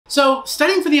So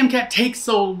studying for the MCAT takes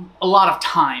a lot of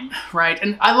time, right?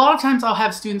 And a lot of times I'll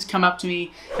have students come up to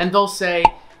me and they'll say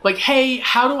like, hey,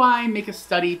 how do I make a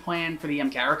study plan for the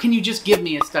MCAT? Or can you just give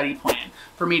me a study plan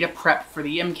for me to prep for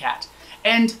the MCAT?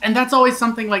 And that's always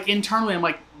something like internally, I'm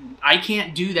like, I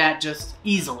can't do that just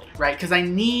easily, right? Because I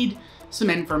need some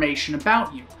information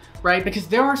about you, right? Because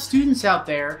there are students out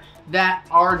there that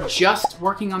are just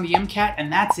working on the MCAT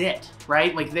and that's it,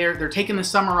 right? Like they're taking the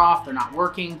summer off, they're not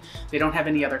working, they don't have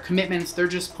any other commitments, they're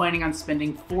just planning on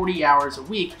spending 40 hours a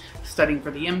week studying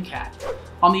for the MCAT.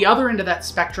 On the other end of that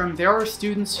spectrum, there are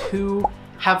students who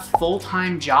have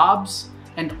full-time jobs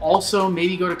and also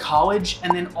maybe go to college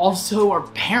and then also are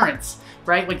parents,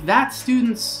 right? Like that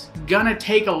student's gonna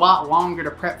take a lot longer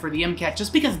to prep for the MCAT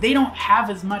just because they don't have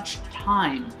as much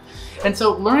time. And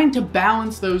so learning to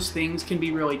balance those things can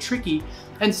be really tricky.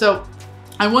 And so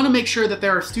I want to make sure that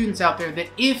there are students out there that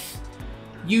if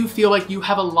you feel like you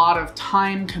have a lot of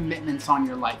time commitments on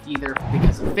your life, either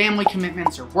because of family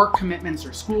commitments or work commitments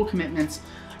or school commitments,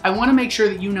 I want to make sure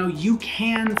that you know you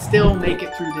can still make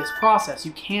it through this process.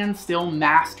 You can still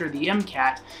master the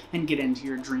MCAT and get into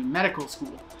your dream medical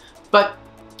school. But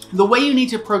the way you need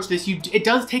to approach this, it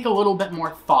does take a little bit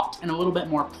more thought and a little bit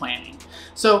more planning.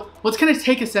 So let's kind of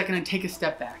take a second and take a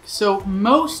step back. So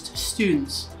most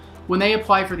students, when they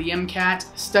apply for the MCAT,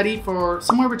 study for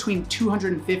somewhere between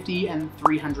 250 and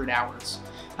 300 hours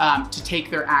to take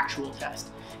their actual test.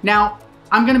 Now,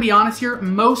 I'm gonna be honest here,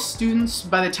 most students,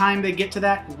 by the time they get to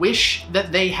that, wish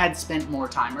that they had spent more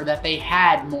time or that they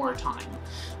had more time,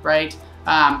 right?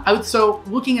 So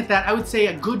looking at that, I would say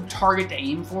a good target to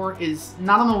aim for is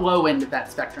not on the low end of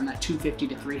that spectrum, that 250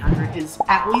 to 300, is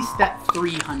at least that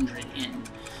 300 in,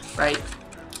 right?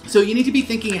 So you need to be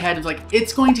thinking ahead of like,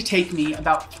 it's going to take me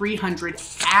about 300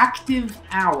 active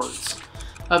hours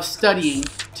of studying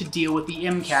to deal with the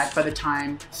MCAT by the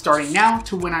time starting now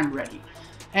to when I'm ready.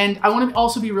 And I want to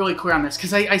also be really clear on this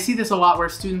because I see this a lot where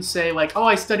students say like, oh,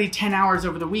 I studied 10 hours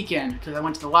over the weekend because I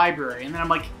went to the library. And then I'm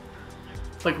like,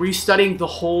 were you studying the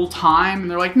whole time?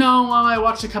 And they're like, no, well, I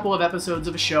watched a couple of episodes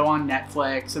of a show on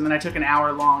Netflix and then I took an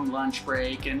hour-long lunch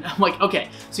break. And I'm like, okay,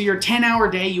 so your 10-hour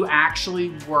day, you actually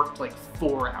worked like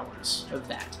 4 hours of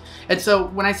that. And so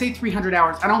when I say 300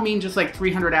 hours, I don't mean just like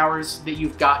 300 hours that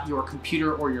you've got your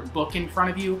computer or your book in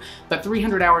front of you, but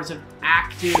 300 hours of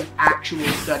active, actual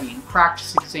studying,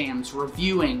 practice exams,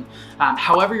 reviewing,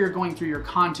 however you're going through your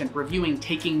content, reviewing,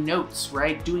 taking notes,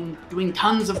 right? Doing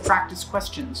tons of practice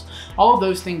questions. All of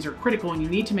those things are critical and you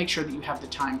need to make sure that you have the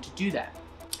time to do that.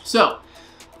 So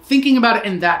thinking about it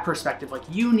in that perspective, like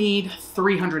you need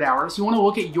 300 hours. You want to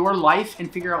look at your life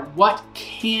and figure out what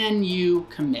can you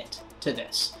commit to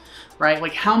this, right?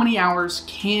 Like how many hours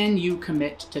can you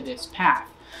commit to this path?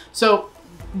 So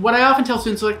what I often tell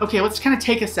students is like, okay, let's kind of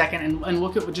take a second and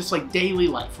look at just like daily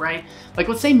life, right? Like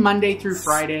let's say Monday through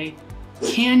Friday,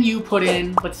 can you put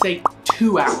in, let's say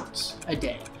 2 hours a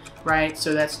day, right?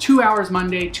 So that's 2 hours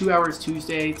Monday, 2 hours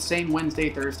Tuesday, same Wednesday,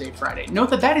 Thursday, Friday. Note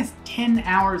that that is 10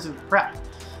 hours of prep,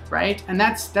 right? And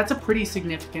that's a pretty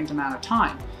significant amount of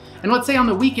time. And let's say on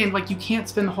the weekend, like you can't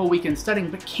spend the whole weekend studying,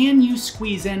 but can you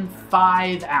squeeze in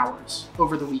 5 hours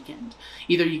over the weekend?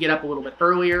 Either you get up a little bit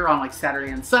earlier on like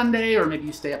Saturday and Sunday, or maybe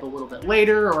you stay up a little bit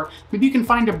later, or maybe you can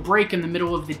find a break in the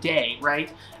middle of the day,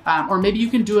 right? Or maybe you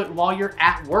can do it while you're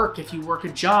at work if you work a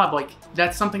job. Like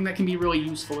that's something that can be really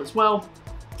useful as well.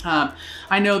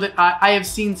 I know that I have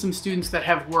seen some students that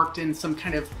have worked in some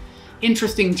kind of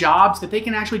interesting jobs that they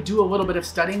can actually do a little bit of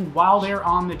studying while they're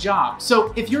on the job.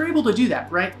 So if you're able to do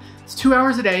that, right? It's 2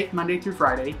 hours a day, Monday through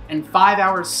Friday, and 5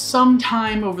 hours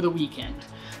sometime over the weekend.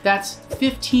 That's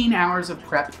 15 hours of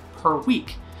prep per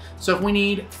week. So if we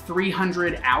need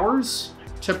 300 hours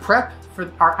to prep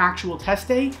for our actual test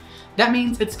day, that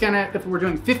means it's gonna, if we're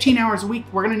doing 15 hours a week,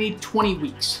 we're gonna need 20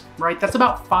 weeks, right? That's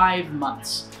about 5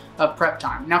 months of prep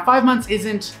time. Now 5 months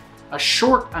isn't a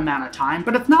short amount of time,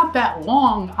 but it's not that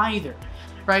long either,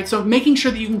 right? So making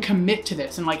sure that you can commit to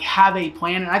this and like have a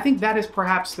plan. And I think that is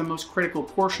perhaps the most critical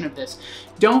portion of this.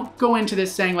 Don't go into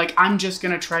this saying like, I'm just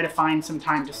gonna try to find some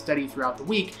time to study throughout the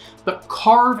week, but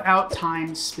carve out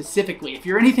time specifically. If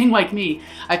you're anything like me,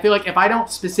 I feel like if I don't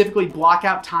specifically block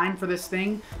out time for this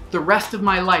thing, the rest of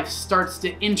my life starts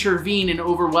to intervene and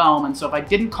overwhelm. And so if I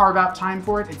didn't carve out time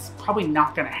for it, it's probably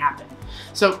not gonna happen.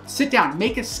 So sit down,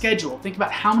 make a schedule, think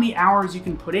about how many hours you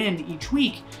can put in each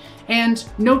week, and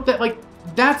note that like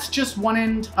that's just one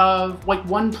end of like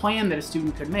one plan that a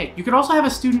student could make. You could also have a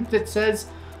student that says,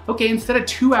 okay, instead of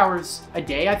 2 hours a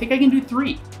day, I think I can do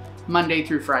 3 Monday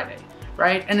through Friday,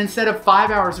 right? And instead of 5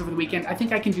 hours over the weekend, I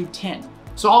think I can do 10.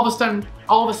 So all of a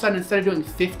sudden, instead of doing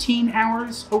 15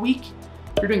 hours a week,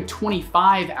 you're doing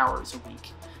 25 hours a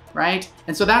week. right?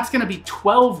 And so that's gonna be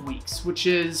 12 weeks, which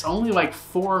is only like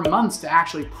 4 months to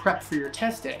actually prep for your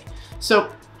test day. So,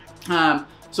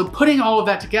 so putting all of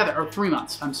that together, or 3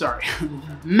 months, I'm sorry,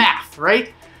 math,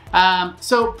 right?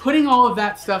 So putting all of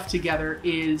that stuff together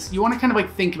is, you wanna kind of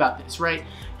like think about this, right?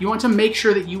 You want to make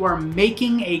sure that you are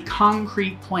making a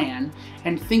concrete plan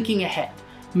and thinking ahead.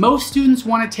 Most students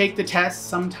wanna take the test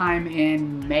sometime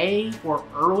in May or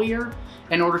earlier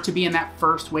in order to be in that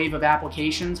first wave of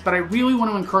applications, but I really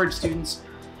wanna encourage students,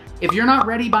 if you're not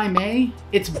ready by May,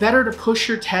 it's better to push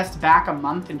your test back a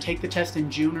month and take the test in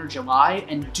June or July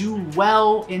and do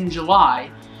well in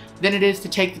July than it is to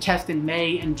take the test in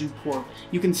May and do poorly.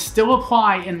 You can still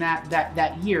apply in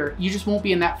that year, you just won't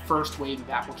be in that first wave of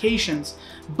applications,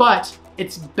 but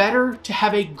it's better to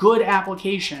have a good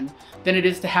application than it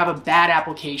is to have a bad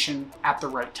application at the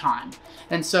right time.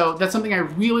 And so that's something I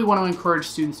really want to encourage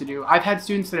students to do. I've had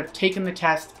students that have taken the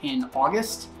test in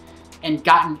August and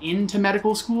gotten into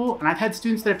medical school, and I've had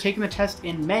students that have taken the test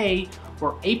in May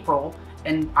or April,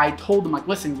 and I told them, like,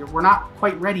 listen, we're not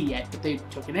quite ready yet, but they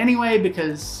took it anyway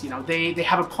because, you know, they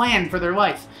have a plan for their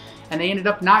life, and they ended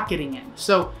up not getting in.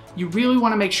 So you really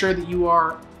want to make sure that you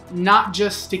are not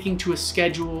just sticking to a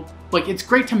schedule. Like, it's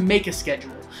great to make a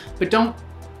schedule, but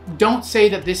don't say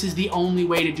that this is the only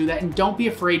way to do that, and don't be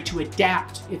afraid to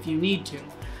adapt if you need to.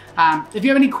 If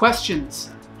you have any questions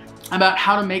about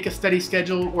how to make a study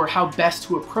schedule or how best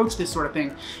to approach this sort of thing,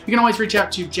 you can always reach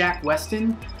out to Jack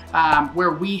Westin,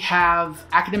 where we have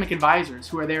academic advisors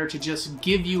who are there to just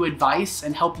give you advice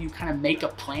and help you kind of make a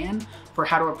plan for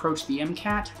how to approach the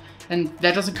MCAT. And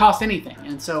that doesn't cost anything.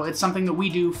 And so it's something that we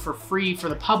do for free for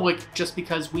the public, just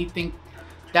because we think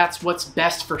that's what's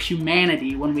best for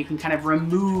humanity when we can kind of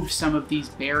remove some of these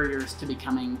barriers to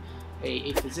becoming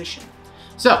a physician.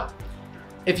 So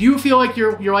if you feel like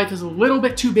your life is a little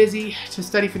bit too busy to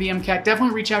study for the MCAT,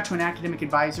 definitely reach out to an academic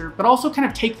advisor, but also kind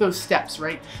of take those steps,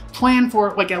 right? Plan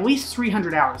for like at least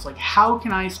 300 hours. Like, how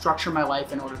can I structure my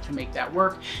life in order to make that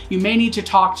work? You may need to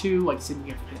talk to like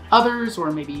significant others or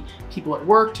maybe people at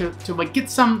work to like get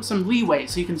some leeway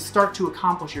so you can start to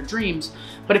accomplish your dreams.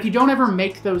 But if you don't ever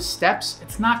make those steps,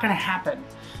 it's not gonna happen.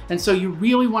 And so you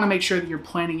really wanna make sure that you're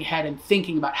planning ahead and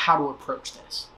thinking about how to approach this.